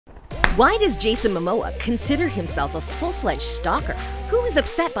Why does Jason Momoa consider himself a full-fledged stalker? Who is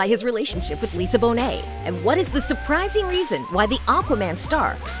upset by his relationship with Lisa Bonet? And what is the surprising reason why the Aquaman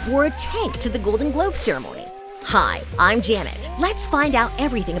star wore a tank to the Golden Globe ceremony? Hi, I'm Janet. Let's find out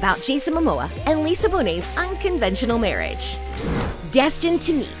everything about Jason Momoa and Lisa Bonet's unconventional marriage. Destined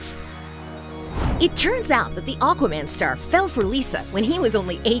to meet. It turns out that the Aquaman star fell for Lisa when he was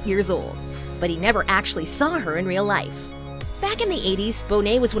only 8 years old, but he never actually saw her in real life. Back in the 80s,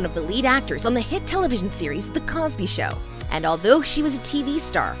 Bonet was one of the lead actors on the hit television series The Cosby Show. And although she was a TV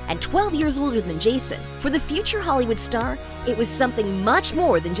star and 12 years older than Jason, for the future Hollywood star, it was something much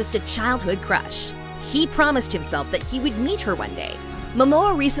more than just a childhood crush. He promised himself that he would meet her one day.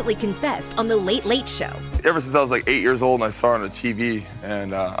 Momoa recently confessed on The Late Late Show. Ever since I was like 8 years old and I saw her on the TV,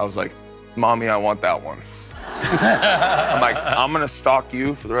 and I was like, Mommy, I want that one. I'm like, I'm gonna stalk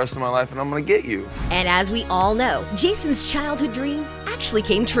you for the rest of my life and I'm gonna get you. And as we all know, Jason's childhood dream actually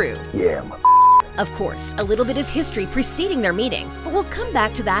came true. Yeah, Of course, a little bit of history preceding their meeting, but we'll come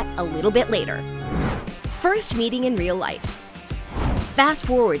back to that a little bit later. First meeting in real life. Fast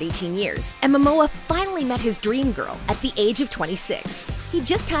forward 18 years, and Momoa finally met his dream girl at the age of 26. He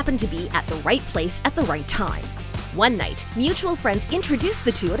just happened to be at the right place at the right time. One night, mutual friends introduced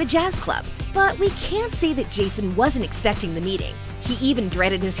the two at a jazz club, but we can't say that Jason wasn't expecting the meeting. He even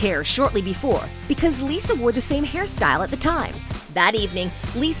dreaded his hair shortly before because Lisa wore the same hairstyle at the time. That evening,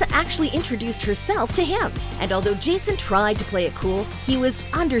 Lisa actually introduced herself to him, and although Jason tried to play it cool, he was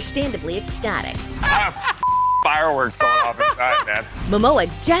understandably ecstatic. Fireworks going off inside, man. Momoa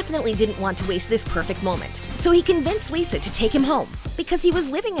definitely didn't want to waste this perfect moment, so he convinced Lisa to take him home because he was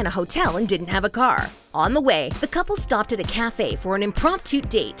living in a hotel and didn't have a car. On the way, the couple stopped at a cafe for an impromptu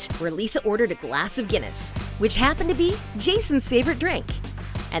date where Lisa ordered a glass of Guinness, which happened to be Jason's favorite drink.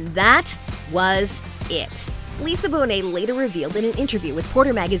 And that was it. Lisa Bonet later revealed in an interview with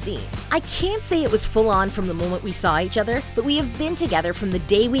Porter magazine, "I can't say it was full-on from the moment we saw each other, but we have been together from the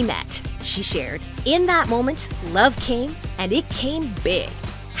day we met," she shared. In that moment, love came, and it came big.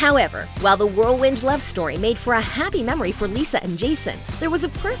 However, while the whirlwind love story made for a happy memory for Lisa and Jason, there was a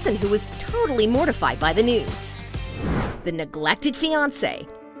person who was totally mortified by the news. The neglected fiancé.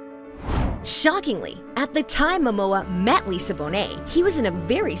 Shockingly, at the time Momoa met Lisa Bonet, he was in a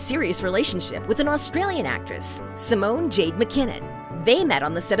very serious relationship with an Australian actress, Simmone Jade Mackinnon. They met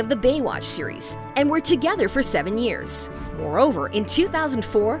on the set of the Baywatch series and were together for 7 years. Moreover, in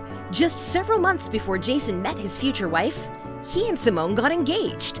 2004, just several months before Jason met his future wife, he and Simmone got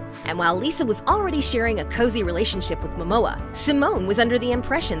engaged. And while Lisa was already sharing a cozy relationship with Momoa, Simmone was under the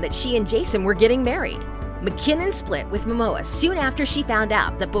impression that she and Jason were getting married. Mackinnon split with Momoa soon after she found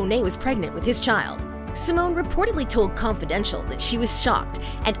out that Bonet was pregnant with his child. Simmone reportedly told Confidential that she was shocked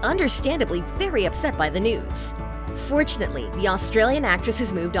and understandably very upset by the news. Fortunately, the Australian actress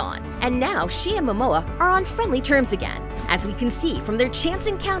has moved on, and now she and Momoa are on friendly terms again, as we can see from their chance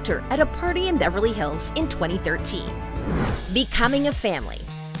encounter at a party in Beverly Hills in 2013. Becoming a family.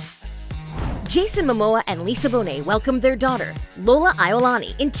 Jason Momoa and Lisa Bonet welcomed their daughter, Lola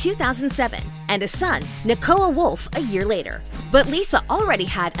Iolani, in 2007, and a son, Nakoa Wolf, a year later. But Lisa already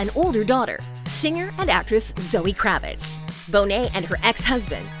had an older daughter, singer and actress Zoë Kravitz. Bonet and her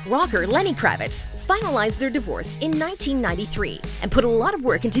ex-husband, rocker Lenny Kravitz, finalized their divorce in 1993 and put a lot of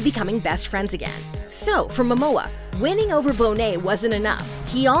work into becoming best friends again. So, for Momoa, winning over Bonet wasn't enough.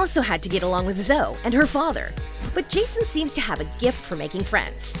 He also had to get along with Zoë and her father. But Jason seems to have a gift for making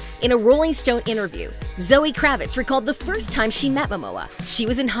friends. In a Rolling Stone interview, Zoë Kravitz recalled the first time she met Momoa. She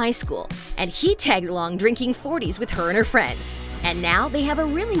was in high school, and he tagged along drinking 40s with her and her friends. And now they have a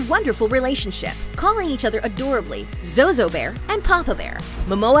really wonderful relationship, calling each other adorably Zozo Bear and Papa Bear.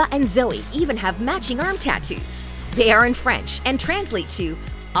 Momoa and Zoë even have matching arm tattoos. They are in French and translate to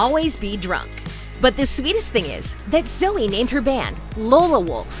 "always be drunk." But the sweetest thing is that Zoë named her band Lola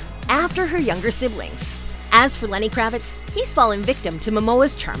Wolf after her younger siblings. As for Lenny Kravitz, he's fallen victim to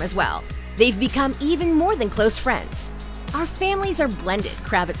Momoa's charm as well. They've become even more than close friends. "Our families are blended,"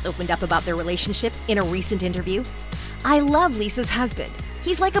 Kravitz opened up about their relationship in a recent interview. "I love Lisa's husband.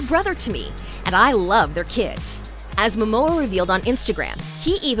 He's like a brother to me, and I love their kids." As Momoa revealed on Instagram,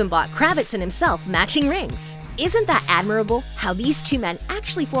 he even bought Kravitz and himself matching rings. Isn't that admirable how these two men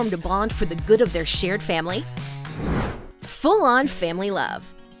actually formed a bond for the good of their shared family? Full-on family love.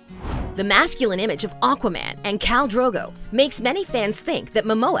 The masculine image of Aquaman and Khal Drogo makes many fans think that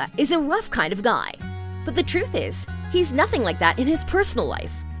Momoa is a rough kind of guy. But the truth is, he's nothing like that in his personal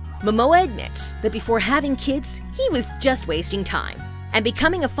life. Momoa admits that before having kids, he was just wasting time. And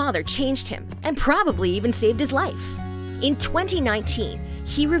becoming a father changed him and probably even saved his life. In 2019,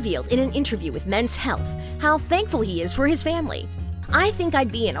 he revealed in an interview with Men's Health how thankful he is for his family. I think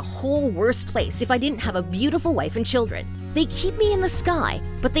I'd be in a whole worse place if I didn't have a beautiful wife and children. They keep me in the sky,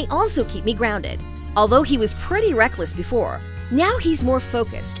 but they also keep me grounded. Although he was pretty reckless before, now he's more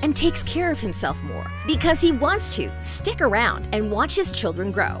focused and takes care of himself more because he wants to stick around and watch his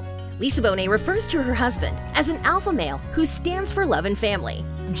children grow. Lisa Bonet refers to her husband as an alpha male who stands for love and family.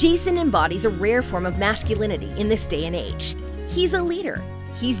 Jason embodies a rare form of masculinity in this day and age. He's a leader.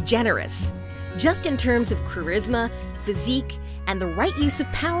 He's generous. Just in terms of charisma, physique, and the right use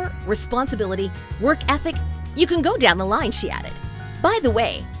of power, responsibility, work ethic, you can go down the line, she added. By the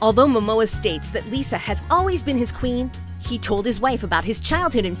way, although Momoa states that Lisa has always been his queen, he told his wife about his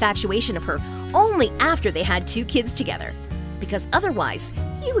childhood infatuation of her only after they had 2 kids together, because otherwise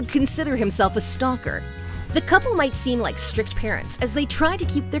he would consider himself a stalker. The couple might seem like strict parents as they try to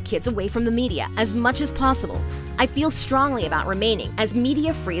keep their kids away from the media as much as possible. I feel strongly about remaining as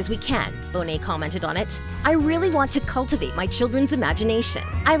media-free as we can, Bonet commented on it. I really want to cultivate my children's imagination.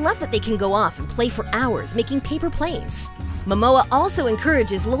 I love that they can go off and play for hours making paper planes. Momoa also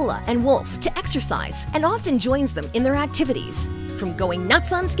encourages Lola and Wolf to exercise and often joins them in their activities, from going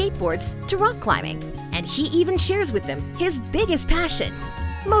nuts on skateboards to rock climbing. And he even shares with them his biggest passion,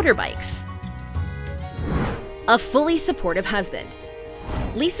 motorbikes. A fully supportive husband.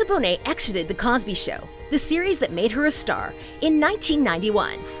 Lisa Bonet exited The Cosby Show, the series that made her a star, in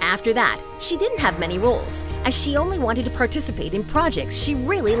 1991. After that, she didn't have many roles, as she only wanted to participate in projects she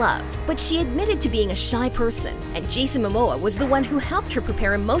really loved. But she admitted to being a shy person, and Jason Momoa was the one who helped her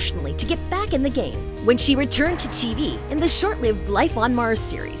prepare emotionally to get back in the game when she returned to TV in the short-lived Life on Mars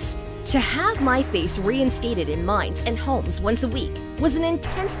series. To have my face reinstated in minds and homes once a week was an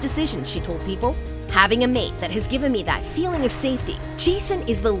intense decision, she told People. Having a mate that has given me that feeling of safety. Jason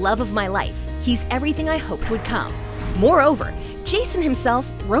is the love of my life. He's everything I hoped would come. Moreover, Jason himself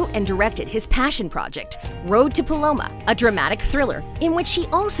wrote and directed his passion project, Road to Paloma, a dramatic thriller in which he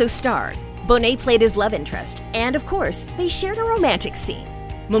also starred. Bonet played his love interest, and of course, they shared a romantic scene.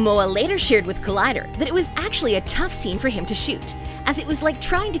 Momoa later shared with Collider that it was actually a tough scene for him to shoot, as it was like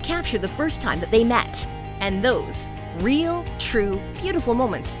trying to capture the first time that they met. And those real, true, beautiful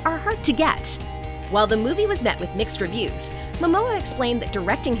moments are hard to get. While the movie was met with mixed reviews, Momoa explained that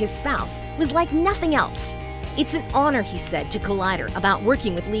directing his spouse was like nothing else. It's an honor, he said to Collider about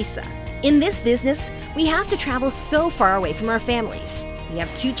working with Lisa. In this business, we have to travel so far away from our families. We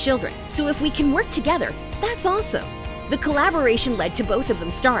have 2 children, so if we can work together, that's awesome. The collaboration led to both of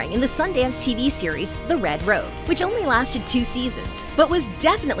them starring in the Sundance TV series The Red Road, which only lasted 2 seasons, but was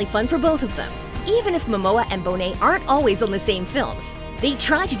definitely fun for both of them. Even if Momoa and Bonet aren't always on the same films, they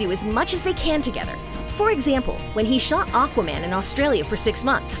try to do as much as they can together. For example, when he shot Aquaman in Australia for 6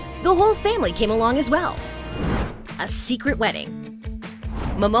 months, the whole family came along as well. A secret wedding.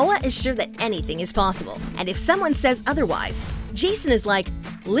 Momoa is sure that anything is possible, and if someone says otherwise, Jason is like,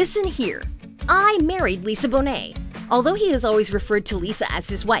 listen here, I married Lisa Bonet. Although he has always referred to Lisa as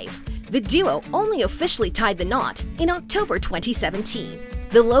his wife, the duo only officially tied the knot in October 2017.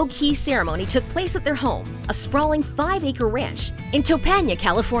 The low-key ceremony took place at their home, a sprawling 5-acre ranch in Topanga,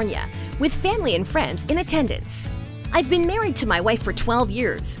 California, with family and friends in attendance. I've been married to my wife for 12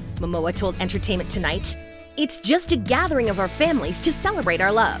 years, Momoa told Entertainment Tonight. It's just a gathering of our families to celebrate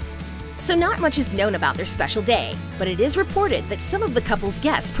our love. So not much is known about their special day, but it is reported that some of the couple's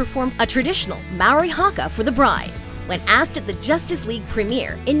guests performed a traditional Maori haka for the bride. When asked at the Justice League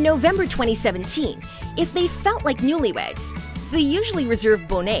premiere in November 2017 if they felt like newlyweds, the usually reserved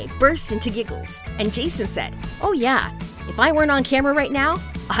Bonet burst into giggles, and Jason said, "Oh yeah, if I weren't on camera right now,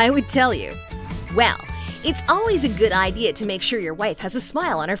 I would tell you." Well, it's always a good idea to make sure your wife has a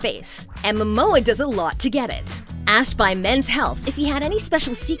smile on her face, and Momoa does a lot to get it. Asked by Men's Health if he had any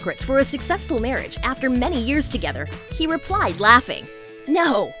special secrets for a successful marriage after many years together, he replied laughing,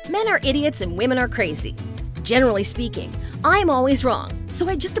 "No, men are idiots and women are crazy. Generally speaking, I'm always wrong, so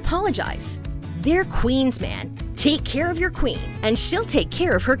I just apologize. They're queens, man. Take care of your queen, and she'll take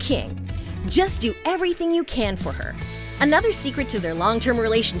care of her king. Just do everything you can for her." Another secret to their long-term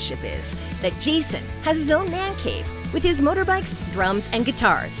relationship is that Jason has his own man cave with his motorbikes, drums, and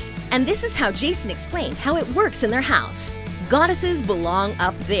guitars. And this is how Jason explained how it works in their house. Goddesses belong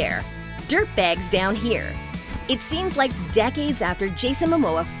up there, dirtbags down here. It seems like decades after Jason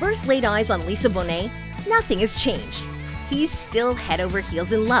Momoa first laid eyes on Lisa Bonet, nothing has changed. He's still head over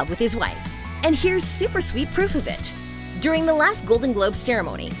heels in love with his wife. And here's super sweet proof of it. During the last Golden Globe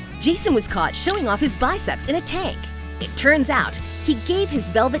ceremony, Jason was caught showing off his biceps in a tank. It turns out he gave his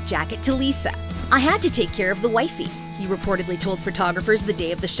velvet jacket to Lisa. "I had to take care of the wifey," he reportedly told photographers the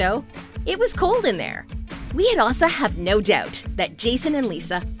day of the show. "It was cold in there." We at Ossa have no doubt that Jason and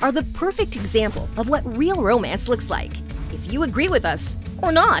Lisa are the perfect example of what real romance looks like. If you agree with us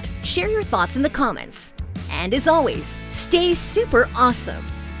or not, share your thoughts in the comments. And as always, stay super awesome!